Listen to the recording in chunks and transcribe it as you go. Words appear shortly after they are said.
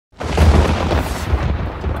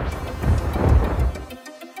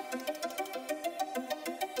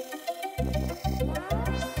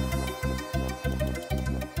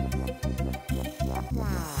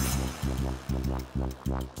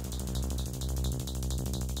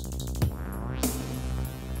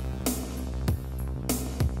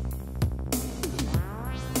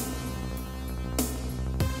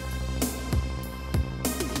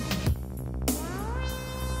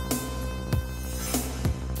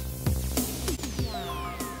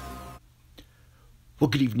Well,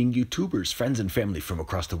 good evening, YouTubers, friends, and family from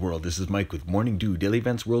across the world. This is Mike with Morning Dew Daily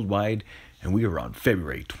Events Worldwide, and we are on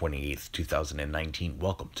February 28th, 2019.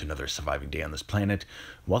 Welcome to another surviving day on this planet.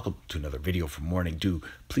 Welcome to another video from Morning Dew.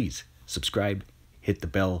 Please subscribe, hit the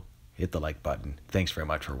bell, hit the like button. Thanks very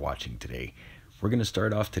much for watching today. We're going to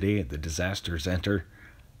start off today at the Disaster Center,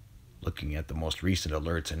 looking at the most recent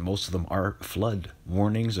alerts, and most of them are flood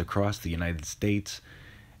warnings across the United States,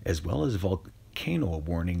 as well as volcano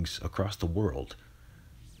warnings across the world.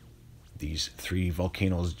 These three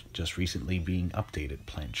volcanoes just recently being updated: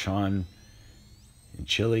 Planchon in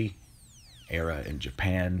Chile, Era in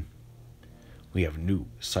Japan. We have new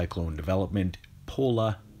cyclone development,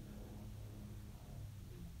 Pola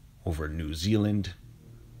over New Zealand,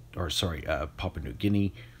 Papua New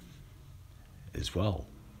Guinea as well.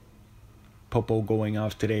 Popo going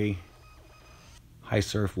off today. High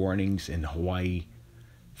surf warnings in Hawaii,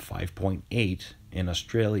 5.8 in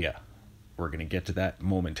Australia. We're going to get to that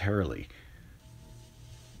momentarily.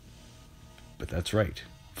 But that's right,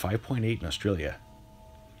 5.8 in Australia.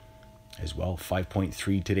 As well,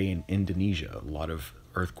 5.3 today in Indonesia. A lot of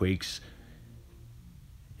earthquakes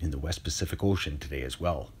in the West Pacific Ocean today as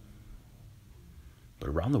well. But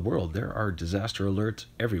around the world, there are disaster alerts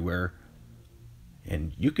everywhere.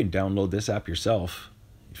 And you can download this app yourself.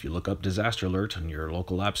 If you look up Disaster Alert on your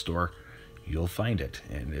local app store, you'll find it.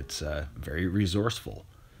 And it's very resourceful.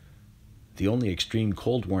 The only extreme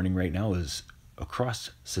cold warning right now is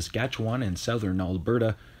across Saskatchewan and southern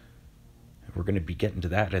Alberta. We're going to be getting to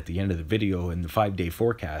that at the end of the video in the 5-day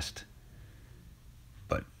forecast.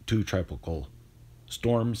 But 2 tropical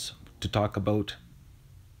storms to talk about.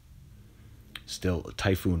 Still,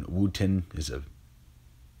 Typhoon Wutin is a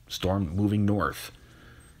storm moving north.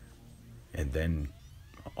 And then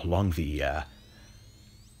along the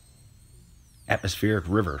atmospheric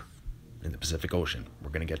river in the Pacific Ocean.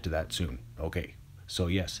 We're going to get to that soon. Okay, so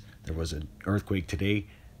yes, there was an earthquake today,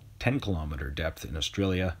 10-kilometer depth in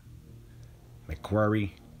Australia,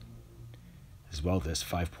 Macquarie, as well as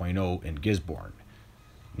 5.0 in Gisborne.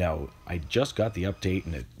 Now, I just got the update,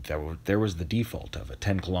 and there was the default of a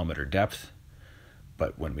 10-kilometer depth,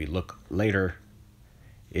 but when we look later,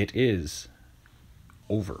 it is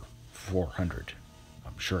over 400.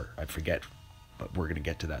 I'm sure, I forget, but we're going to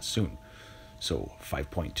get to that soon. So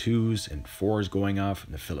 5.2s and 4s going off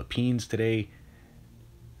in the Philippines today.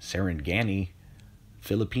 Sarangani,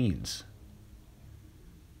 Philippines.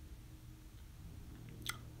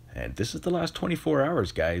 And this is the last 24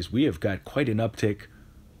 hours, guys. We have got quite an uptick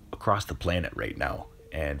across the planet right now.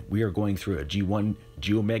 And we are going through a G1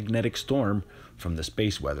 geomagnetic storm from the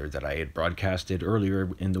space weather that I had broadcasted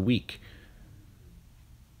earlier in the week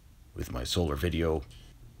with my solar video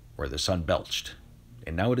where the sun belched.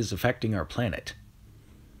 And now it is affecting our planet.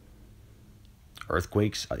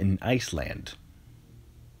 Earthquakes in Iceland,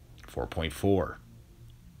 4.4.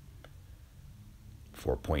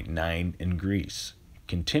 4.9 in Greece.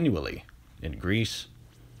 Continually in Greece.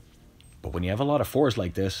 But when you have a lot of 4s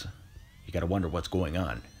like this, you got to wonder what's going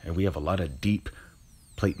on. And we have a lot of deep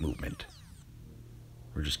plate movement.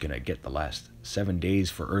 We're just going to get the last 7 days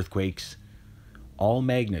for earthquakes. All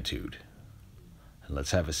magnitude. And let's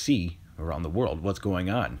have a see around the world what's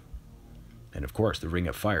going on. And of course, the Ring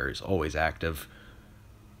of Fire is always active.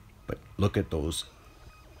 But look at those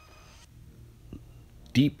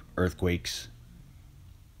deep earthquakes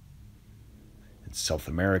in South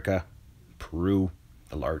America, Peru,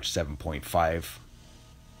 the large 7.5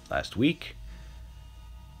 last week,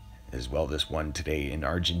 as well this one today in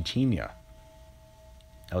Argentina.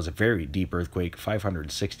 That was a very deep earthquake,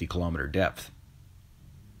 560-kilometer depth.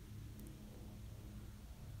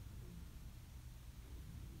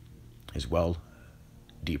 As well,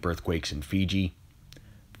 deep earthquakes in Fiji,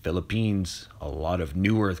 Philippines, a lot of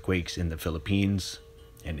new earthquakes in the Philippines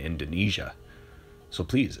and Indonesia. So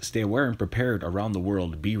please stay aware and prepared around the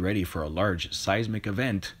world. Be ready for a large seismic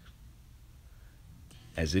event,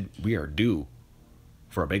 as we are due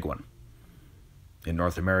for a big one in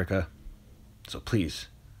North America. So please,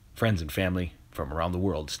 friends and family from around the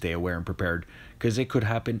world, stay aware and prepared, because it could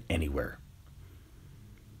happen anywhere.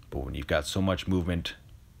 But when you've got so much movement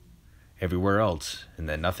everywhere else and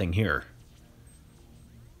then nothing here,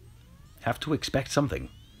 have to expect something.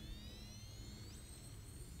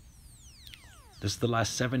 This is the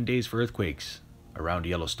last 7 days for earthquakes around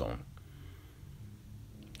Yellowstone.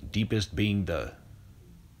 Deepest being the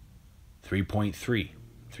 3.3,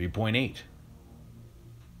 3.8.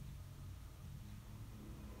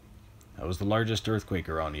 That was the largest earthquake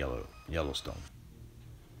around Yellowstone.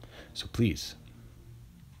 So please,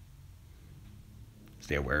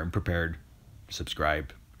 stay aware and prepared,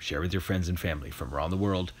 subscribe, share with your friends and family from around the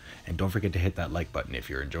world, and don't forget to hit that like button if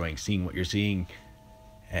you're enjoying seeing what you're seeing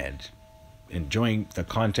and enjoying the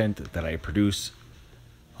content that I produce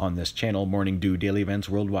on this channel, Morning Dew Daily Events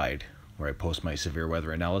Worldwide, where I post my severe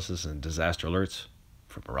weather analysis and disaster alerts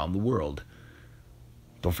from around the world.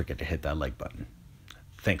 Don't forget to hit that like button.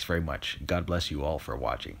 Thanks very much. God bless you all for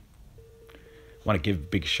watching. I want to give a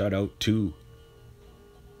big shout out to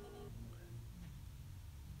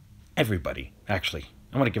everybody. Actually,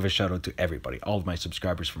 I want to give a shout out to everybody, all of my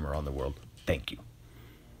subscribers from around the world. Thank you.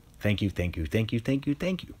 Thank you, thank you, thank you, thank you,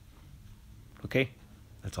 thank you. Okay?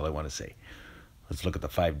 That's all I want to say. Let's look at the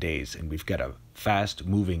 5 days, and we've got a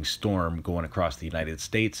fast-moving storm going across the United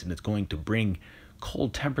States, and it's going to bring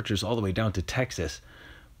cold temperatures all the way down to Texas.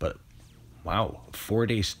 But wow, a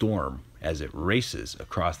 4-day storm as it races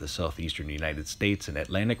across the southeastern United States and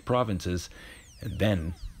Atlantic provinces, and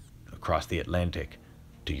then across the Atlantic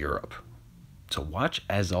to Europe. So watch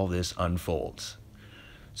as all this unfolds.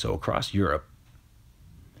 So across Europe,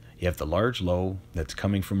 you have the large low that's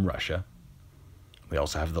coming from Russia. We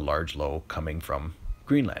also have the large low coming from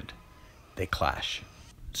Greenland. They clash.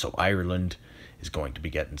 So Ireland is going to be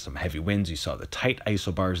getting some heavy winds. You saw the tight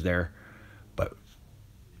isobars there, but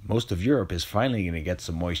most of Europe is finally going to get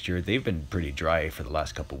some moisture. They've been pretty dry for the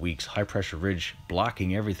last couple of weeks. High pressure ridge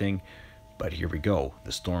blocking everything, but here we go.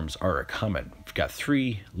 The storms are coming. We've got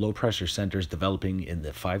 3 low pressure centers developing in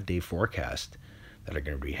the 5-day forecast that are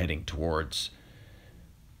going to be heading towards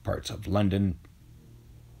parts of London,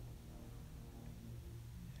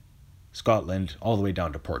 Scotland, all the way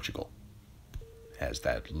down to Portugal, as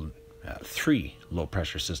that 3 low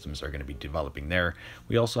pressure systems are going to be developing there.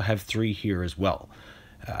 We also have 3 here as well.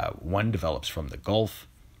 One develops from the Gulf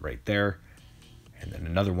right there, and then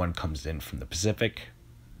another one comes in from the Pacific,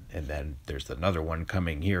 and then there's another one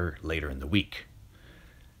coming here later in the week.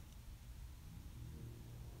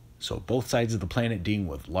 So both sides of the planet dealing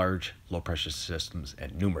with large low pressure systems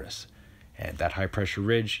and numerous. And that high pressure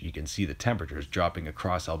ridge, you can see the temperatures dropping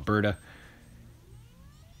across Alberta.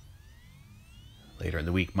 Later in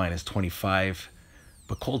the week, minus 25.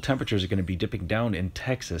 But cold temperatures are going to be dipping down in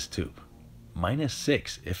Texas too. Minus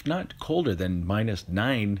 6, if not colder than minus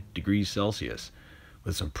 9 degrees Celsius,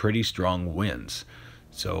 with some pretty strong winds.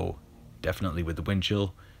 So definitely with the wind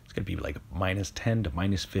chill, it's going to be like minus 10 to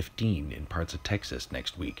minus 15 in parts of Texas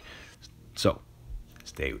next week. So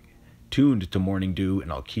stay tuned to Morning Dew,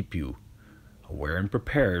 and I'll keep you aware and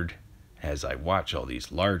prepared as I watch all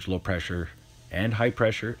these large low pressure and high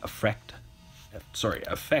pressure affect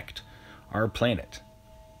our planet.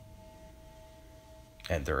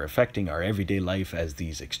 And they're affecting our everyday life as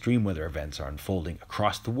these extreme weather events are unfolding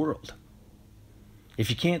across the world. If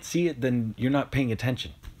you can't see it, then you're not paying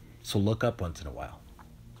attention. So look up once in a while.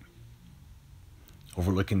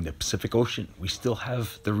 Overlooking the Pacific Ocean, we still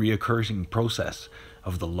have the reoccurring process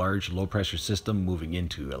of the large low pressure system moving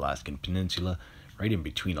into Alaskan Peninsula, right in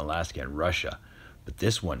between Alaska and Russia. But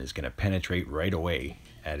this one is going to penetrate right away,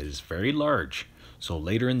 and is very large. So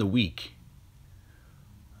later in the week,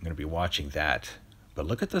 I'm going to be watching that. But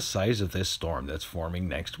look at the size of this storm that's forming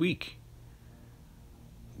next week.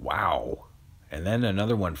 Wow. And then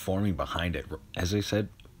another one forming behind it. As I said,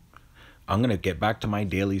 I'm going to get back to my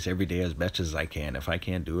dailies every day as best as I can. If I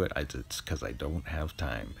can't do it, it's because I don't have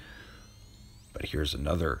time. But here's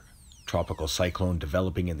another tropical cyclone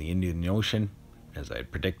developing in the Indian Ocean, as I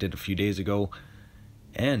had predicted a few days ago.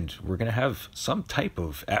 And we're going to have some type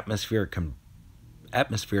of atmospheric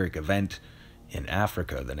event in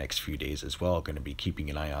Africa the next few days as well. Going to be keeping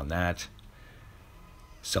an eye on that.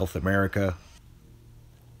 South America,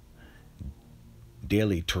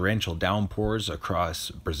 daily torrential downpours across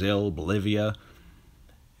Brazil, Bolivia,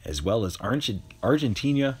 as well as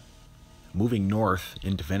Argentina, moving north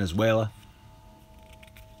into Venezuela.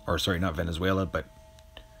 Or sorry, not Venezuela, but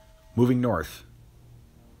moving north.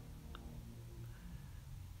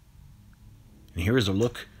 And here is a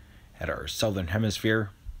look at our southern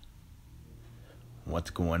hemisphere. What's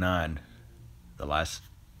going on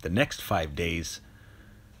the next 5 days.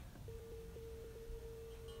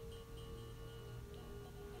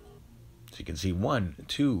 So you can see 1,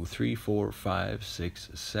 2, 3, 4, 5, 6,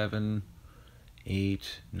 7,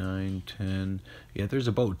 8, 9, 10. Yeah, there's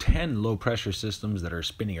about 10 low pressure systems that are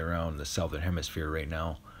spinning around the southern hemisphere right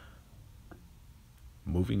now,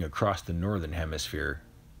 moving across the northern hemisphere.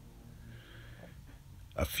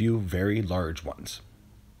 A few very large ones.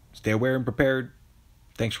 Stay aware and prepared.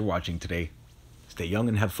 Thanks for watching today. Stay young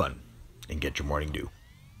and have fun, and get your morning dew.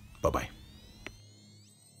 Bye-bye.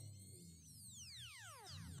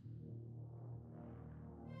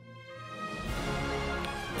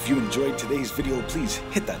 If you enjoyed today's video, please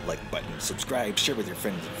hit that like button, subscribe, share with your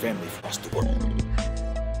friends and family across the world.